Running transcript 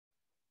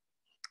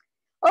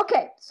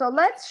So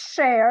let's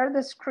share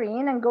the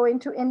screen and go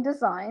into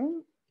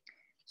InDesign.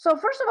 So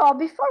first of all,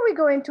 before we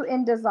go into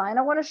InDesign,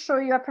 I want to show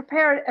you, I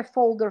prepared a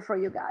folder for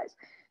you guys.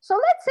 So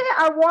let's say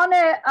I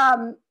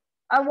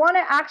want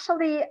to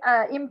actually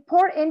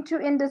import into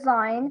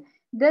InDesign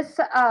this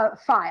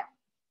file.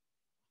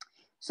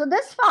 So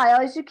this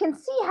file, as you can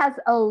see, has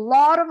a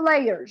lot of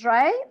layers,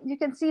 right? You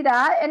can see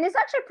that. And it's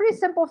actually a pretty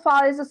simple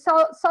file. It's a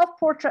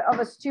self-portrait of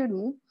a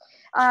student.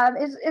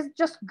 It's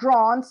just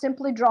drawn,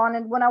 simply drawn.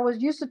 And when I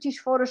was used to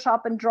teach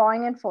Photoshop and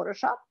drawing in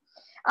Photoshop.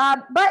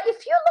 But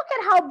if you look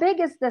at how big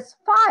is this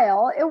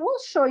file, it will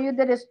show you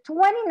that it's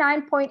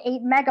 29.8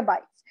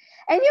 megabytes.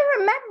 And you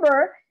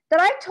remember that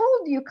I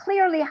told you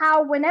clearly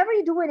how whenever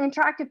you do an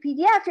interactive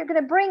PDF, you're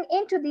going to bring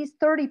into these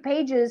 30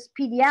 pages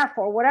PDF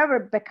or whatever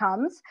it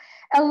becomes,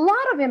 a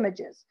lot of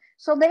images.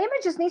 So the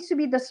images needs to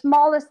be the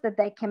smallest that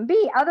they can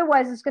be.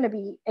 Otherwise, it's going to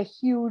be a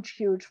huge,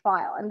 huge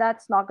file, and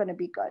that's not going to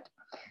be good.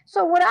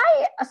 So what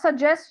I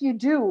suggest you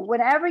do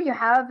whenever you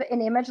have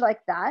an image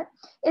like that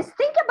is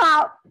think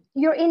about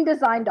your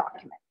InDesign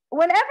document.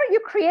 Whenever you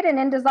create an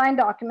InDesign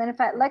document, in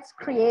fact, let's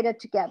create it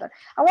together.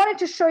 I wanted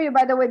to show you,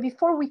 by the way,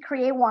 before we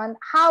create one,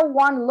 how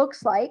one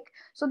looks like.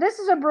 So this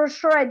is a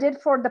brochure I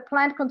did for the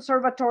Plant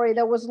Conservatory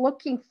that was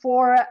looking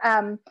for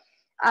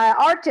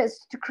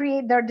artists to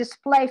create their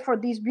display for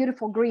these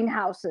beautiful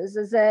greenhouses.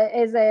 Is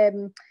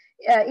a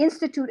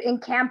institute in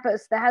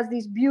campus that has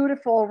these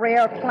beautiful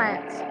rare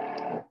plants.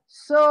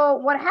 So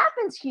what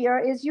happens here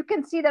is you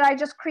can see that I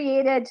just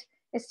created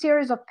a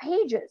series of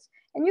pages.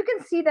 And you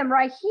can see them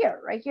right here.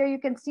 Right here, you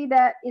can see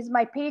that is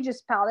my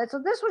pages palette.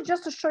 So this was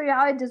just to show you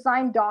how a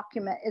design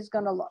document is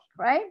going to look,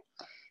 right?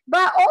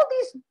 But all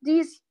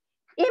these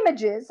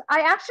images,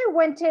 I actually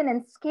went in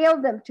and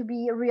scaled them to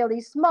be really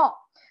small.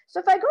 So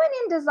if I go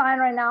in InDesign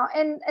right now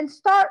and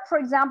start, for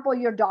example,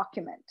 your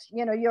document,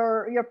 you know,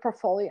 your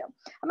portfolio,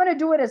 I'm going to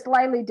do it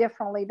slightly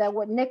differently than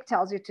what Nick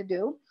tells you to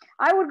do.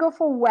 I would go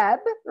for web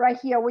right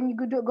here. When you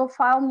go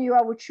file new,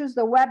 I would choose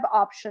the web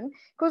option,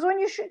 because when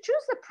you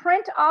choose the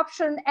print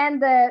option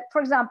and the,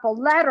 for example,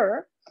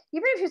 letter,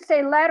 even if you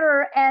say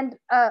letter and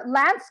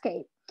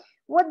landscape,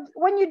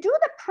 when you do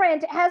the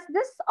print, it has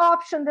this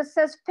option that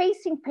says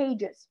facing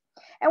pages.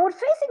 And what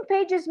facing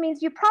pages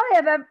means, you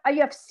probably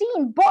have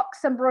seen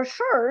books and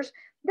brochures.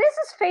 This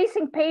is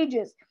facing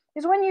pages,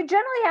 is when you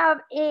generally have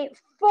a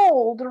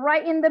fold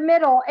right in the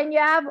middle and you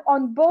have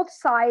on both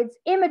sides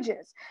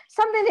images,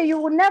 something that you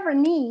would never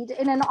need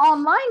in an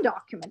online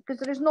document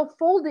because there's no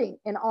folding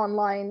in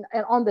online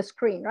and on the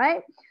screen,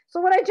 right?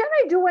 So what I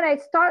generally do when I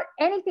start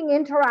anything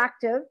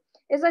interactive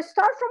is I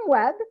start from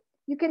web.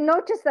 You can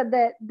notice that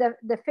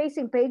the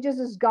facing pages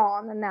is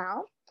gone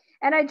now.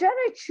 And I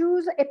generally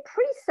choose a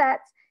preset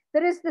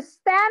that is the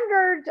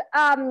standard,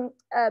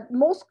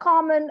 most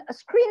common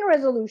screen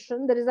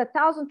resolution, that is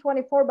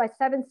 1024 by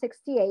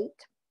 768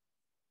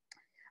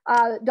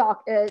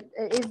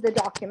 is the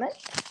document.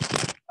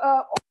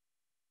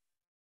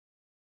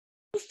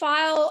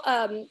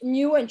 File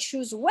new and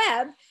choose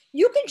web,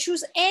 you can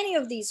choose any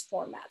of these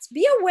formats.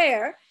 Be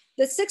aware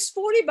that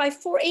 640 by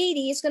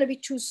 480 is going to be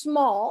too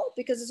small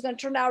because it's going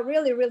to turn out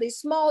really, really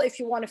small if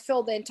you want to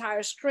fill the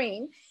entire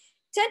screen.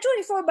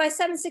 1024 by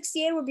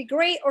 768 would be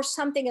great, or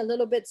something a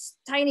little bit,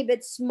 tiny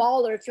bit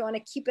smaller if you want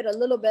to keep it a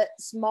little bit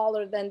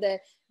smaller than the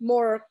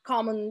more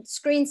common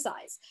screen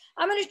size.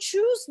 I'm going to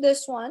choose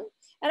this one,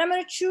 and I'm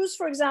going to choose,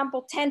 for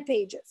example, 10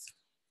 pages.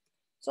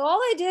 So all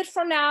I did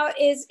for now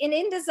is in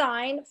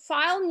InDesign,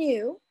 file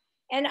new,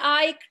 and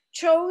I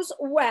chose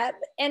web,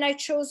 and I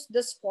chose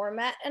this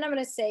format, and I'm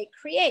going to say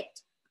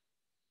create.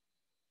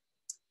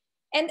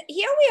 And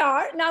here we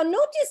are. Now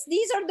notice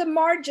these are the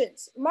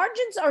margins.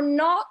 Margins are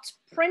not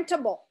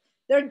printable.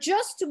 They're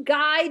just to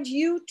guide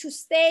you to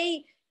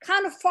stay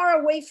kind of far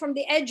away from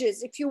the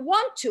edges if you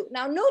want to.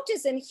 Now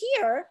notice in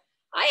here,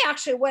 I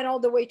actually went all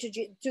the way to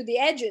the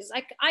edges.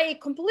 I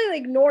completely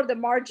ignored the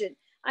margin.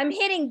 I'm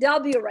hitting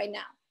W right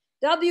now.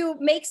 W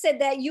makes it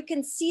that you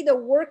can see the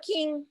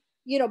working,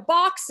 you know,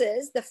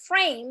 boxes, the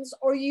frames,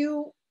 or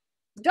you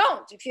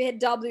don't if you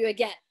hit W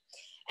again.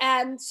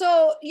 And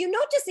so you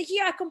notice that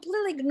here I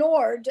completely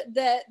ignored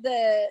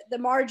the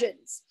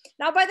margins.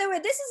 Now, by the way,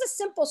 this is a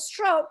simple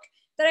stroke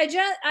that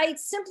I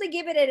simply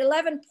give it at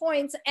 11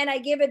 points, and I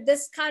give it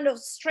this kind of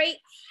straight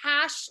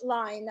hash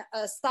line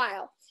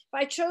style. If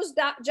I chose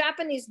that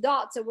Japanese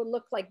dots, it would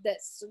look like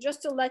this. So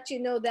just to let you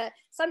know that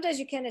sometimes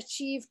you can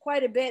achieve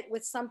quite a bit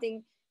with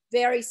something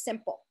very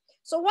simple.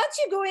 So once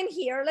you go in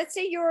here, let's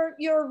say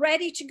you're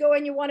ready to go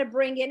and you want to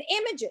bring in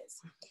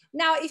images.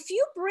 Now, if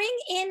you bring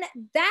in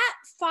that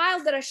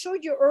file that I showed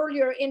you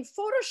earlier in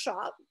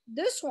Photoshop,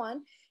 this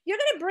one, you're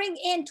going to bring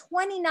in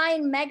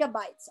 29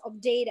 megabytes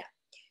of data.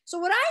 So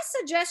what I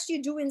suggest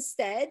you do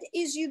instead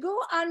is you go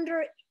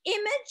under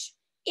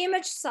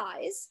image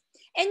size,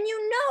 and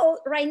you know,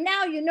 right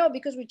now, you know,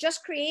 because we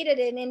just created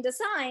it in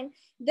InDesign,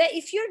 that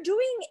if you're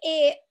doing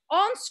a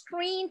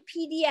on-screen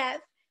PDF,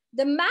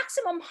 the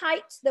maximum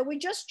height that we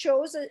just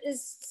chose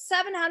is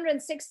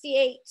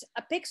 768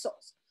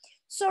 pixels.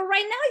 So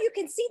right now you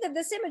can see that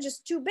this image is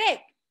too big.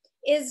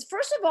 is,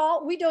 first of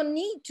all, we don't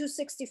need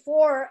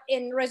 264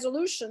 in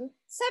resolution.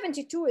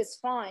 72 is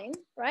fine,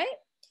 right?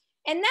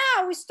 And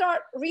now we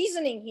start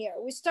reasoning here.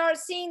 We start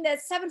seeing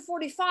that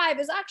 745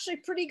 is actually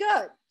pretty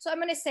good. So I'm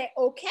going to say,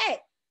 okay.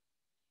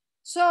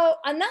 So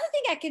another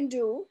thing I can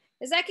do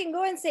is I can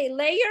go and say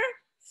layer,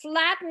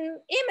 flatten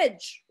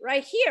image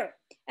right here.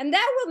 And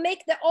that will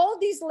make all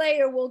these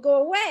layers will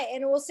go away,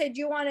 and it will say, do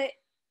you want to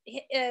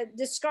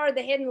discard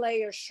the hidden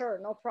layer? Sure,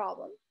 no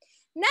problem.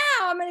 Now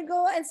I'm going to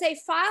go and say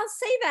file,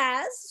 save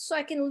as, so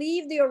I can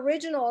leave the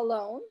original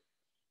alone.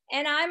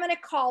 And I'm going to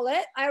call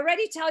it, I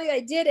already tell you I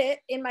did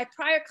it in my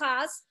prior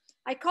class.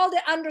 I called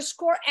it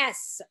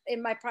 _S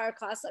in my prior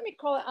class. Let me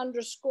call it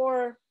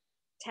underscore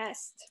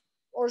test,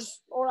 or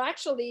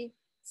actually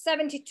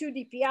 72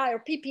 DPI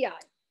or PPI.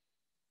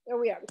 There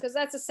we are, because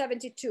that's a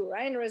 72,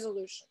 right, in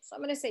resolution. So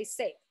I'm going to say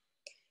save.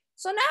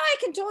 So now I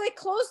can totally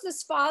close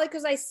this file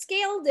because I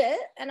scaled it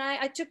and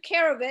I took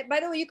care of it. By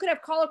the way, you could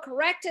have color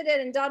corrected it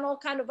and done all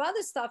kind of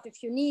other stuff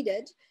if you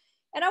needed.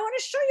 And I want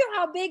to show you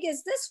how big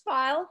is this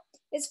file.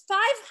 It's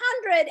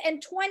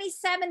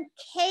 527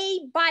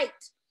 KB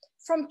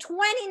from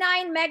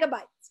 29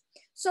 megabytes.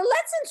 So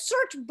let's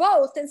insert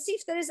both and see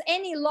if there is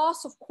any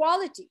loss of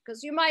quality,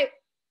 because you might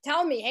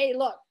tell me, hey,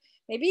 look,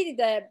 maybe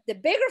the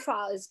bigger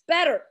file is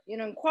better, you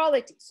know, in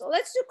quality. So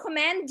let's do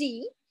Command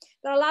D.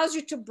 That allows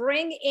you to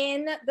bring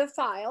in the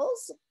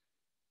files.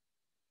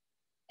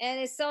 And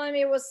it's telling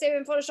me it was saved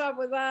in Photoshop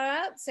with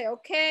that. Say,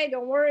 okay,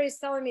 don't worry. It's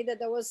telling me that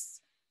there was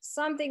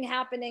something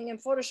happening in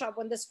Photoshop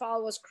when this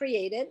file was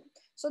created.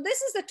 So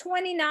this is the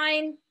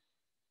 29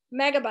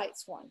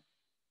 megabytes one.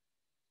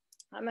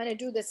 I'm going to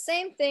do the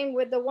same thing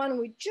with the one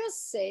we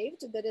just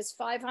saved, that is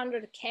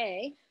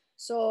 500K.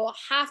 So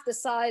half the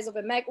size of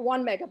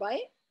 1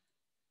 megabyte.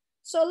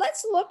 So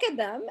let's look at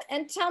them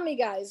and tell me,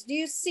 guys, do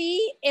you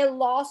see a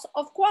loss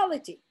of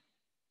quality?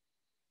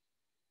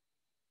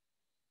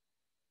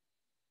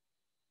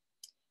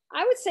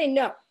 I would say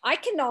no, I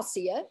cannot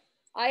see it.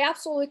 I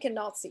absolutely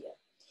cannot see it.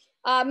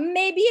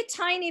 Maybe a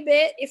tiny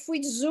bit if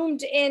we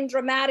zoomed in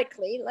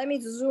dramatically. Let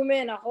me zoom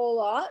in a whole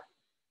lot.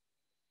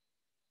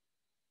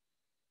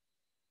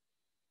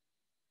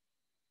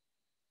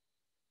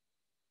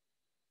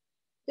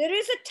 There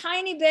is a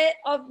tiny bit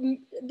of,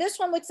 this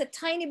one looks a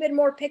tiny bit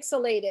more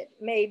pixelated,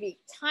 maybe,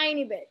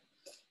 tiny bit.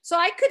 So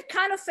I could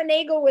kind of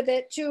finagle with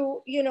it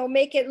to, you know,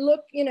 make it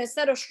look, you know,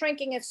 instead of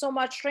shrinking it so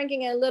much,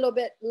 shrinking it a little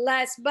bit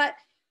less. But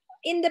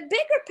in the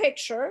bigger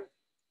picture,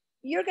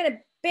 you're going to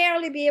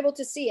barely be able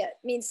to see it.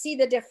 I mean, see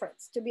the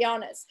difference, to be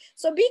honest.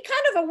 So be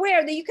kind of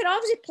aware that you can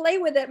obviously play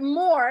with it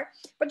more,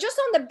 but just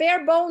on the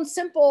bare bones,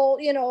 simple,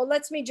 you know,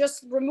 lets me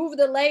just remove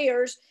the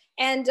layers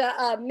and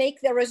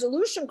make the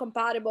resolution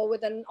compatible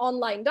with an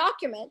online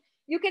document,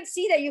 you can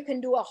see that you can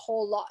do a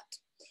whole lot.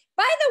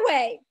 By the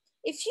way,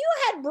 if you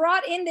had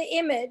brought in the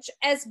image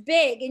as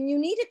big and you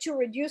needed to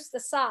reduce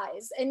the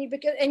size and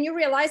you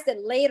realized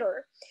it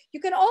later, you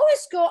can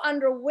always go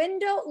under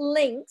Window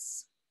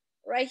Links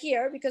right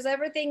here, because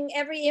every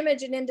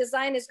image in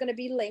InDesign is going to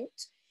be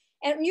linked.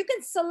 And you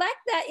can select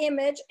that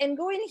image and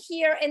go in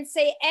here and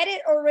say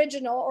Edit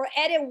Original or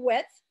Edit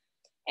With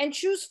and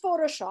choose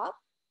Photoshop.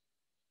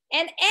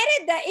 And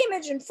edit that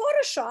image in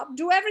Photoshop,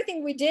 do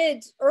everything we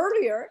did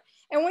earlier.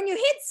 And when you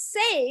hit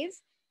save,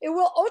 it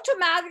will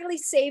automatically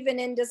save in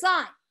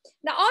InDesign.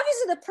 Now,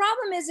 obviously the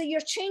problem is that you're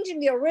changing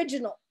the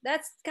original.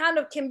 That's kind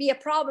of can be a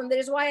problem. That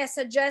is why I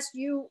suggest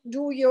you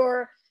do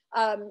your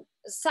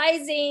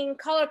sizing,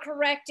 color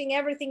correcting,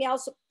 everything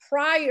else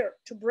prior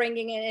to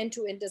bringing it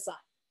into InDesign.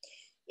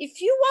 If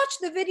you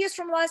watch the videos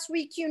from last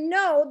week, you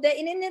know that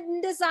in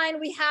InDesign,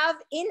 we have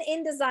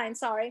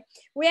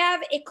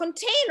a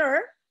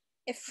container,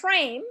 a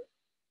frame.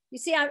 You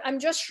see, I'm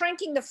just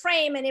shrinking the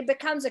frame and it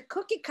becomes a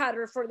cookie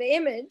cutter for the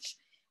image.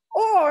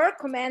 Or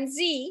Command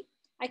Z,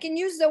 I can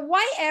use the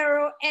white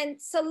arrow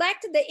and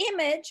select the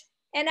image.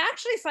 And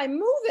actually, if I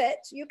move it,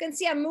 you can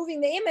see I'm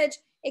moving the image.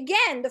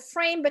 Again, the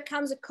frame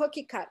becomes a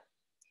cookie cutter.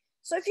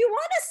 So if you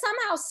want to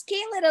somehow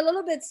scale it a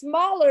little bit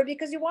smaller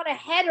because you want a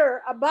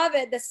header above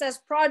it that says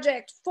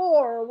Project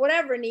 4 or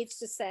whatever it needs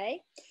to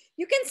say,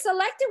 you can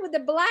select it with the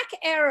black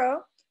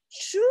arrow,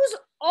 choose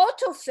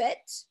Auto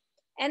Fit,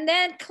 and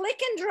then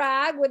click and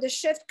drag with the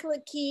Shift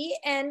click key,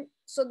 and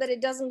so that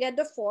it doesn't get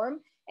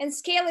deformed, and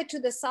scale it to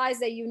the size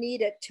that you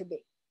need it to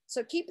be.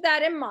 So keep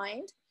that in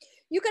mind.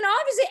 You can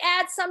obviously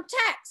add some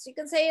text. You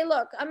can say, hey,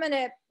 look, I'm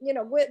gonna, you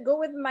know, go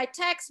with my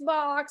text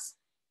box,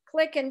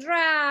 click and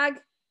drag,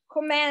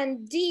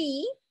 Command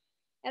D,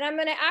 and I'm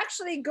gonna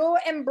actually go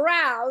and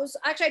browse.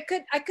 Actually,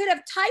 I could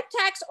have typed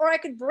text, or I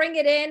could bring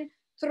it in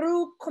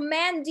through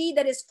Command D,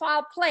 that is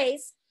file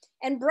place,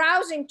 and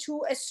browsing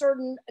to a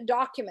certain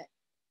document.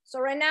 So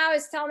right now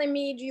it's telling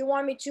me, do you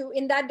want me to,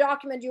 in that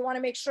document, do you want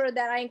to make sure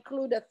that I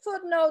include the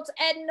footnotes,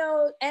 end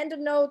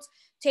notes,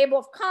 table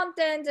of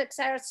contents, et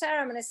cetera, et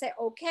cetera. I'm going to say,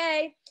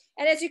 okay.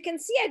 And as you can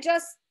see, I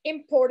just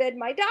imported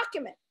my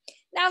document.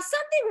 Now,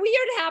 something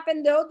weird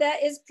happened though,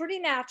 that is pretty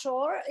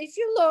natural. If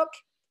you look,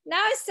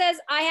 now it says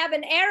I have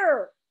an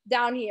error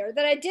down here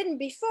that I didn't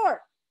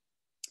before.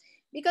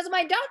 because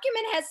my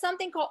document has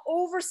something called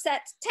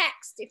overset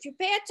text. If you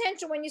pay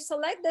attention, when you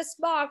select this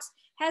box,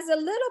 has a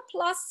little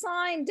plus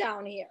sign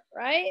down here,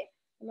 right?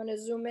 I'm going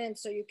to zoom in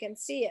so you can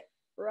see it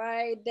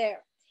right there.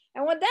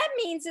 And what that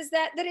means is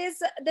that there is,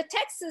 the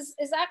text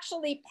is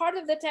actually, part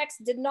of the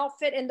text did not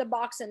fit in the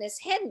box and is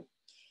hidden.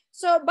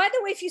 So by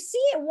the way, if you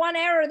see one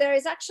error, there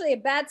is actually a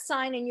bad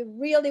sign and you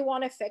really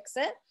want to fix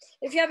it.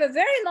 If you have a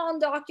very long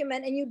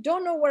document and you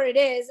don't know where it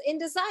is,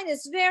 InDesign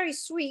is very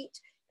sweet,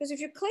 because if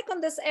you click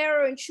on this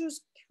arrow and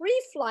choose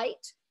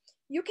pre-flight,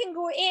 you can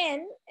go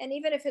in, and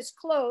even if it's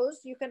closed,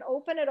 you can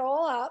open it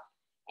all up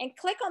and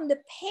click on the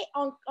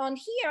on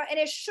here, and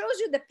it shows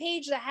you the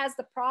page that has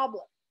the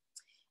problem.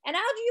 And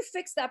how do you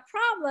fix that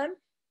problem?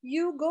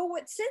 You go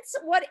with, since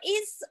what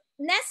is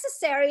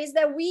necessary is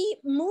that we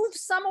move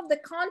some of the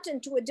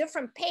content to a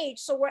different page,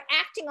 so we're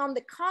acting on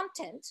the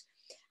content,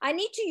 I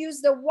need to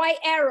use the white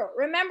arrow.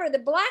 Remember, the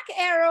black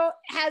arrow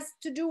has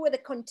to do with the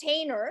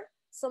container,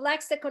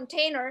 selects the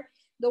container.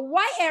 The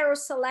white arrow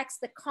selects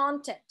the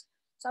content.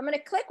 So I'm going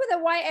to click with the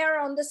white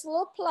arrow on this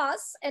little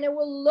plus, and it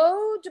will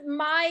load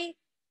my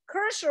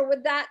cursor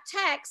with that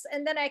text,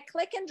 and then I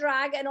click and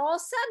drag, and all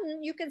of a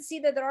sudden you can see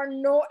that there are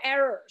no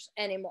errors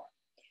anymore.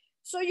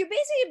 So you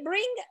basically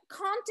bring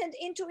content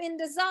into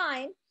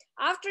InDesign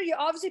after you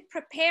obviously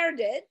prepared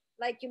it,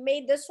 like you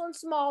made this one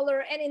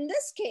smaller. And in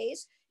this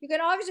case, you can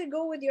obviously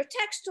go with your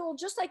text tool,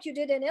 just like you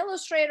did in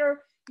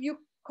Illustrator. You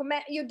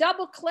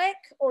double click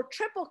or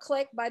triple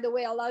click, by the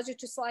way, allows you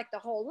to select the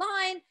whole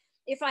line.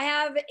 If I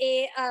have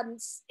a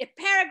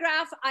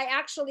paragraph, I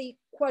actually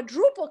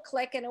quadruple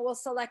click and it will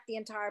select the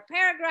entire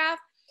paragraph.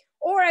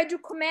 Or I do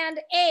Command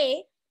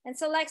A and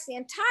selects the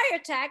entire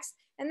text.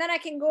 And then I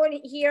can go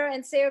in here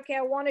and say, okay,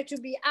 I want it to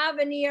be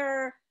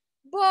Avenir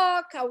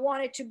book. I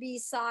want it to be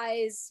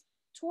size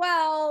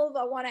 12.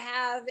 I want to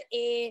have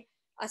a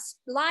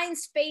line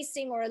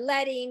spacing or a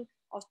leading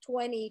of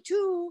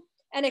 22,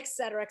 and et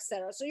cetera, et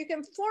cetera. So you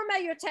can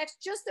format your text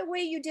just the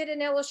way you did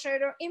in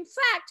Illustrator. In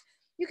fact,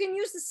 you can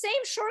use the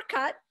same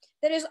shortcut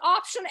that is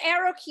Option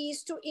arrow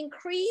keys to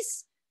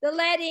increase the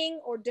leading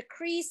or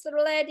decrease the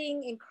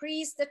leading,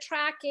 increase the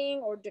tracking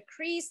or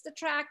decrease the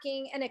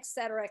tracking, and et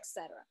cetera, et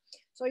cetera.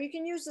 So you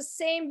can use the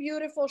same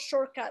beautiful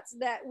shortcuts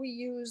that we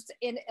used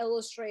in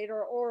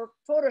Illustrator or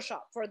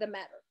Photoshop for the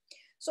matter.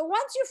 So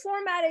once you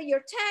formatted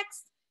your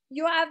text,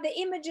 you have the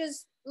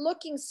images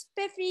looking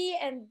spiffy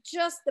and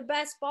just the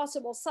best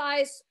possible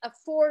size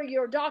for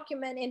your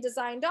document,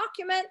 InDesign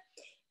document.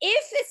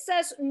 If it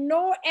says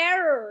no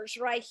errors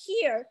right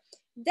here,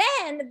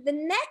 then the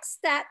next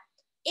step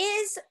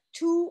is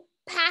to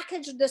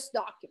package this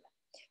document.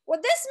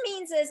 What this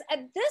means is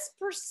at this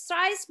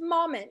precise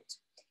moment,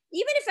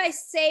 even if I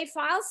say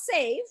file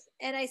save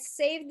and I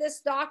save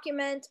this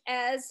document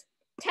as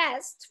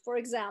test, for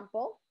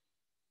example,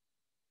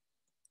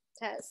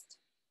 test,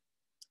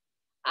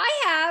 I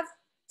have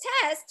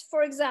test,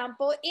 for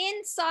example,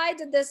 inside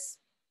this,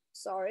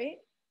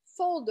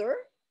 folder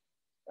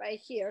right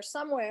here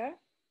somewhere.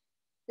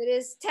 That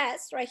is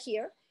test right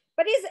here,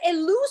 but it's a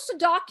loose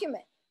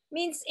document.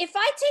 Means if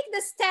I take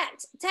this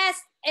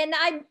test and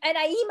I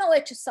email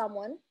it to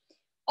someone,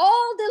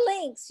 all the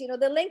links, you know,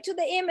 the link to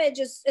the image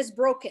is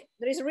broken.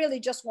 There is really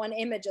just one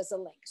image as a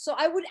link. So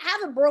I would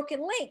have a broken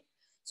link.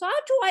 So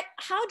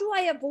how do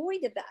I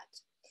avoid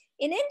that?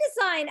 In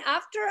InDesign,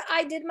 after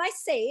I did my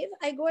save,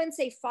 I go and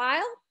say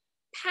File,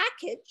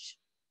 Package,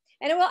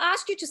 and it will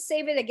ask you to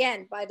save it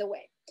again, by the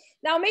way.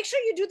 Now make sure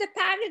you do the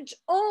package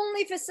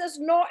only if it says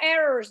no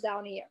errors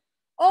down here.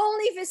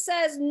 Only if it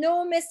says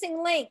no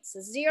missing links,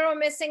 0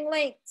 missing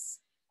links,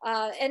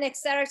 and et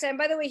cetera, et cetera. And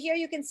by the way, here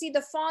you can see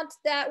the font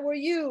that were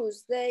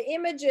used, the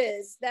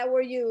images that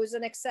were used,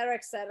 and et cetera,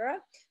 et cetera.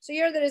 So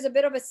here there is a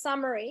bit of a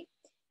summary.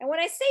 And when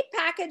I say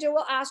package, it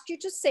will ask you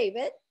to save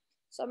it.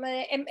 So I'm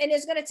gonna, and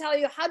it's gonna tell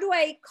you, how do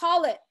I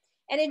call it?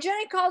 And it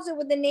generally calls it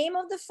with the name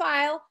of the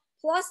file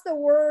plus the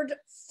word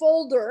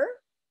folder.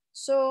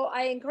 So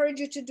I encourage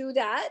you to do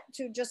that,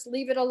 to just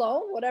leave it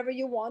alone, whatever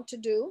you want to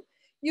do.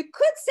 You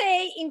could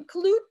say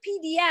include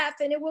PDF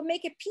and it will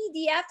make a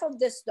PDF of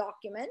this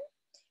document,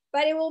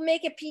 but it will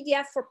make a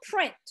PDF for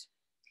print.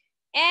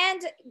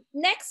 And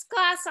next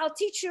class, I'll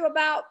teach you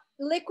about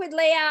liquid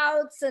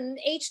layouts and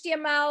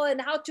HTML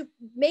and how to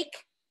make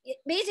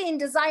basically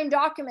InDesign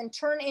document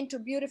turn into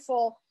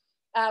beautiful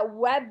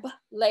web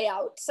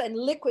layouts and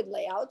liquid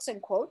layouts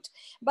and quote.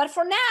 But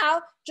for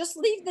now, just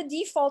leave the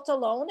default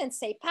alone and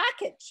say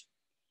package.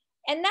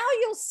 And now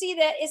you'll see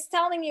that it's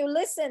telling you,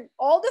 listen,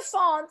 all the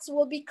fonts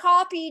will be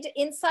copied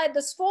inside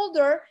this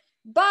folder,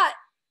 but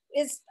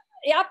it's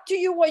up to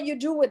you what you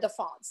do with the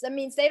fonts. That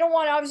means they don't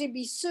want to obviously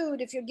be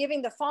sued if you're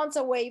giving the fonts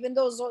away, even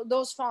though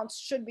those fonts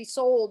should be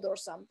sold or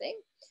something.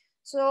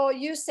 So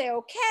you say,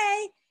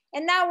 okay.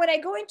 And now when I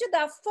go into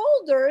that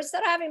folder,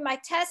 instead of having my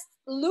test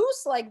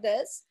loose like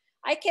this,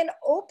 I can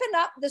open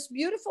up this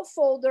beautiful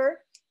folder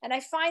and I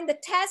find the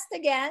test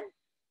again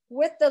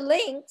with the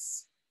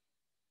links.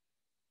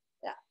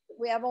 Yeah,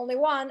 we have only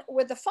one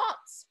with the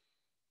fonts.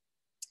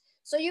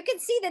 So you can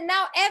see that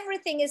now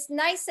everything is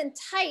nice and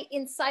tight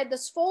inside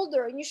this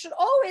folder. And you should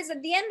always,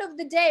 at the end of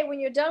the day, when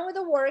you're done with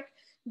the work,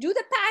 do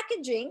the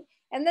packaging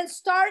and then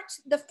start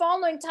the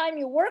following time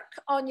you work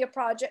on your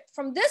project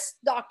from this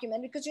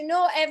document, because you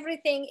know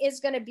everything is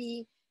going to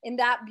be in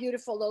that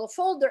beautiful little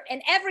folder.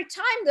 And every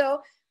time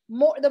though,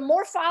 the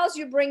more files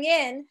you bring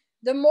in,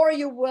 the more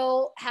you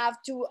will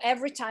have to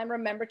every time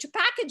remember to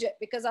package it,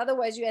 because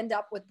otherwise you end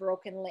up with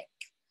broken link.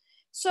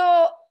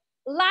 So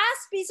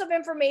last piece of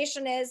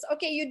information is,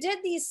 okay, you did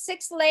these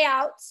 6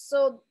 layouts.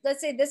 So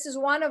let's say this is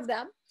one of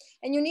them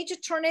and you need to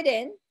turn it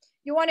in.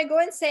 You want to go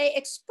and say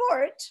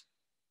export.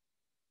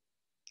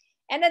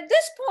 And at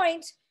this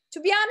point, to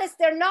be honest,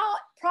 they're not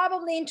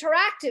probably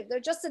interactive. They're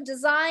just a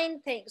design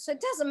thing. So it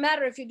doesn't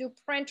matter if you do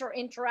print or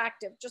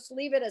interactive, just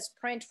leave it as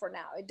print for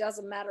now. It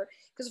doesn't matter,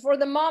 because for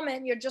the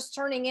moment you're just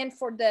turning in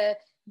for the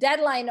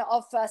deadline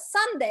of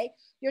Sunday,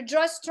 you're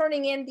just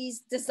turning in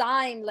these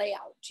design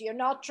layouts. You're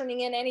not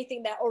turning in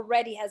anything that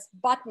already has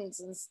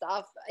buttons and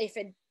stuff. If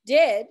it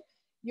did,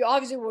 you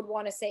obviously would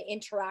want to say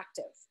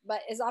interactive,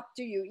 but it's up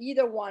to you.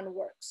 Either one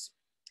works.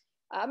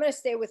 I'm going to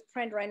stay with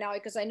print right now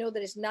because I know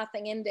there's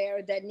nothing in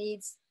there that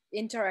needs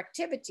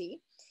interactivity.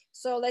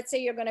 So let's say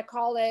you're going to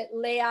call it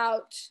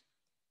layout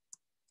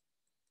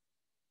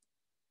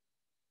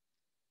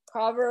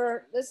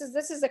cover. This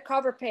is a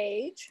cover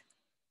page.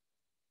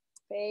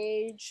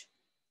 And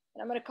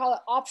I'm going to call it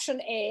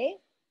option A,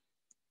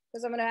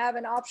 because I'm going to have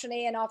an option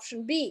A and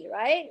option B,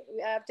 right?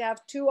 We have to have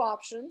 2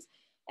 options.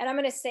 And I'm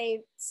going to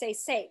say save.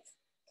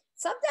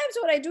 Sometimes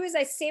what I do is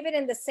I save it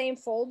in the same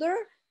folder.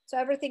 So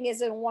everything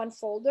is in one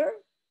folder,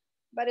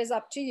 but it's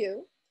up to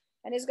you.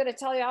 And it's going to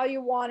tell you how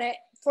you want it.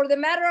 For the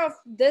matter of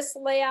this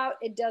layout,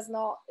 it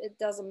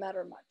doesn't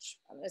matter much.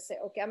 I'm going to say,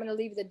 okay, I'm going to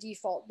leave the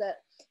default that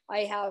I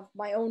have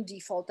my own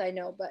default, I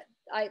know, but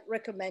I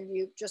recommend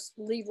you just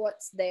leave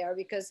what's there,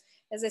 because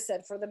as I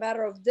said, for the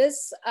matter of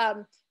this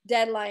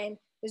deadline,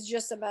 it's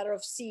just a matter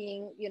of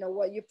seeing, you know,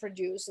 what you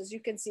produce. As you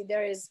can see,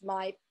 there is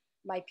my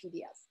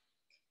PDF.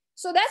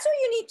 So that's what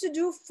you need to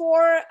do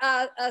for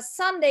a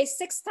Sunday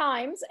 6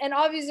 times, and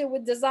obviously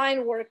with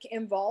design work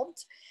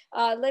involved.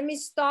 Let me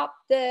stop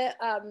the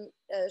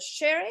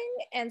sharing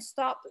and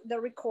stop the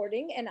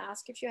recording and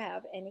ask if you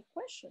have any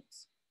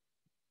questions.